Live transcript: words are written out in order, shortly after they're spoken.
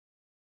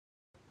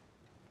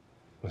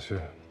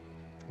Monsieur,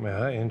 may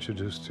I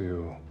introduce to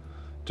you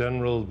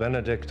General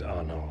Benedict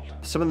Arnold?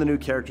 Some of the new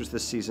characters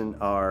this season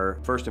are,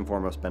 first and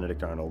foremost,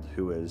 Benedict Arnold,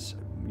 who is,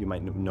 you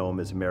might know him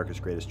as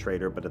America's greatest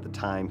traitor, but at the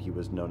time he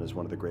was known as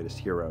one of the greatest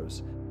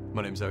heroes.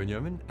 My name's Owain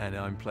Yeoman, and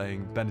I'm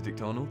playing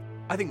Benedict Arnold.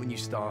 I think when you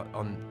start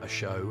on a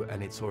show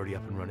and it's already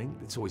up and running,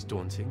 it's always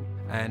daunting.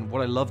 And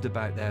what I loved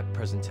about their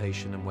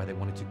presentation and where they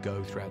wanted to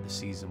go throughout the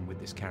season with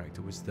this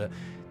character was that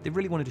they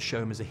really wanted to show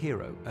him as a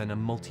hero and a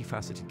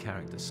multifaceted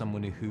character,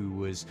 someone who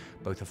was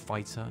both a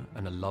fighter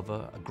and a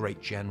lover, a great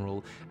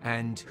general,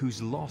 and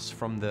whose loss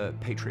from the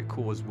Patriot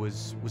cause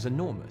was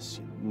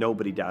enormous.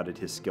 Nobody doubted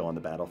his skill on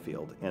the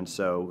battlefield, and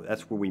so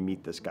that's where we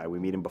meet this guy. We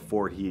meet him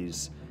before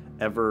he's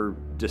ever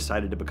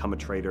decided to become a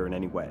traitor in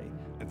any way.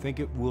 I think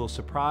it will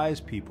surprise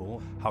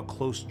people how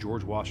close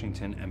George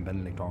Washington and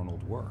Benedict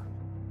Arnold were.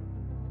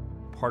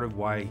 Part of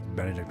why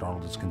Benedict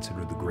Arnold is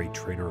considered the great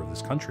traitor of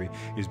this country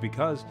is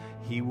because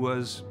he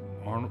was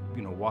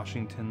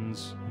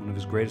Washington's one of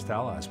his greatest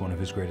allies, one of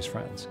his greatest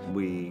friends.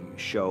 We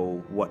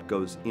show what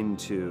goes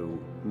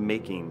into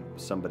making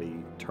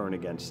somebody turn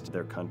against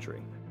their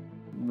country.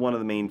 One of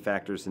the main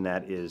factors in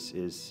that is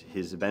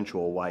his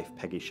eventual wife,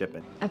 Peggy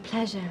Shippen. A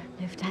pleasure,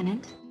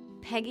 Lieutenant.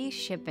 Peggy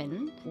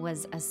Shippen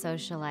was a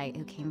socialite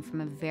who came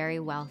from a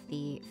very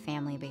wealthy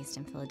family based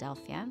in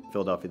Philadelphia.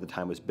 Philadelphia at the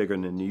time was bigger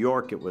than New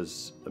York. It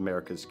was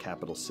America's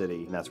capital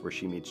city, and that's where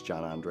she meets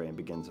John Andre and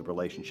begins a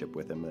relationship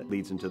with him that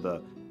leads into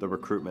the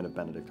recruitment of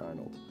Benedict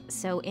Arnold.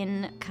 So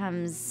in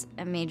comes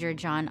a Major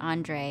John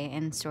Andre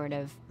and sort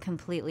of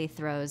completely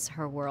throws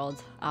her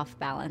world off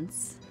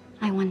balance.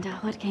 I wonder,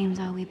 what games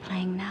are we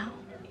playing now?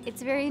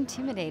 It's very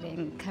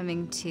intimidating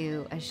coming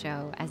to a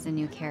show as a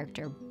new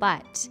character,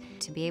 but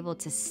to be able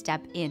to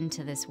step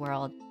into this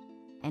world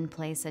and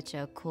play such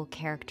a cool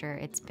character,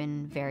 it's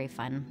been very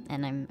fun,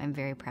 and I'm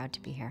very proud to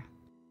be here.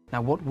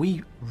 Now what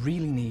we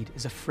really need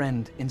is a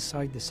friend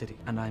inside the city,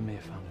 and I may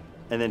have found him.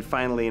 And then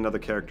finally, another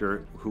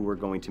character who we're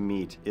going to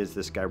meet is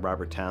this guy,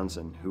 Robert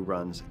Townsend, who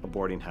runs a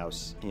boarding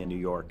house in New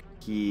York.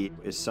 He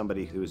is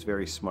somebody who is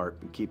very smart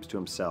and keeps to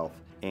himself,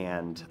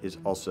 and is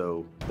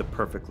also the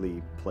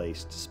perfectly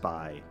placed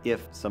spy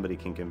if somebody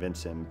can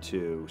convince him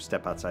to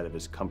step outside of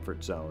his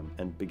comfort zone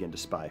and begin to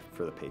spy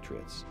for the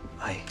Patriots.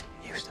 I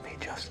used to be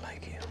just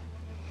like you,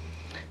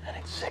 and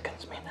it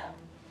sickens me now.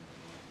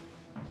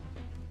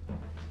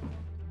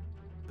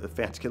 The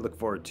fans can look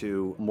forward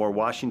to more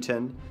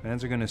Washington.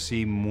 Fans are going to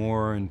see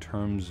more in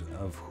terms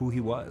of who he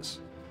was.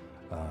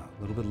 A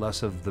little bit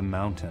less of the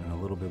mountain, a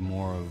little bit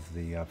more of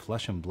the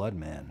flesh and blood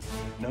man.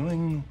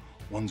 Knowing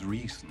one's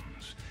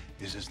reasons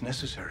is as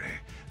necessary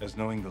as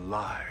knowing the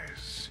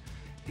lies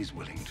he's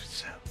willing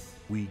to tell.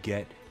 We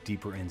get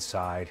deeper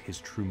inside his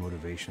true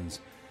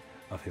motivations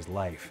of his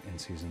life in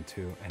season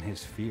 2 and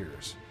his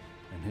fears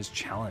and his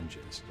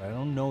challenges. I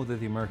don't know that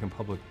the American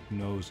public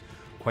knows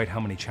quite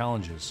how many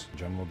challenges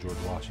General George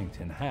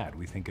Washington had.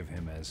 We think of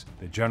him as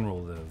the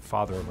general, the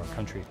father of our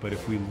country. But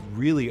if we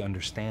really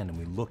understand and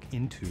we look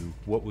into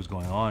what was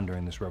going on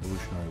during this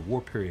Revolutionary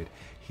War period,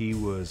 there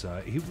was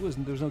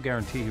no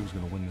guarantee he was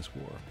going to win this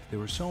war. There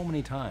were so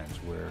many times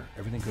where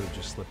everything could have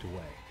just slipped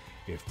away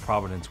if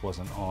Providence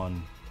wasn't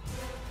on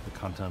the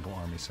Continental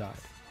Army side.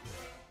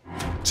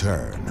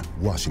 Turn,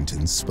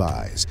 Washington's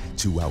Spies.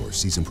 2-hour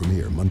season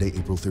premiere Monday,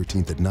 April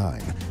 13th at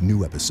 9.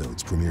 New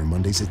episodes premiere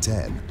Mondays at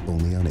 10,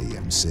 only on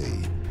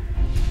AMC.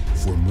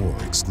 For more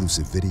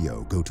exclusive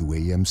video, go to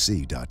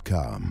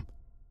amc.com.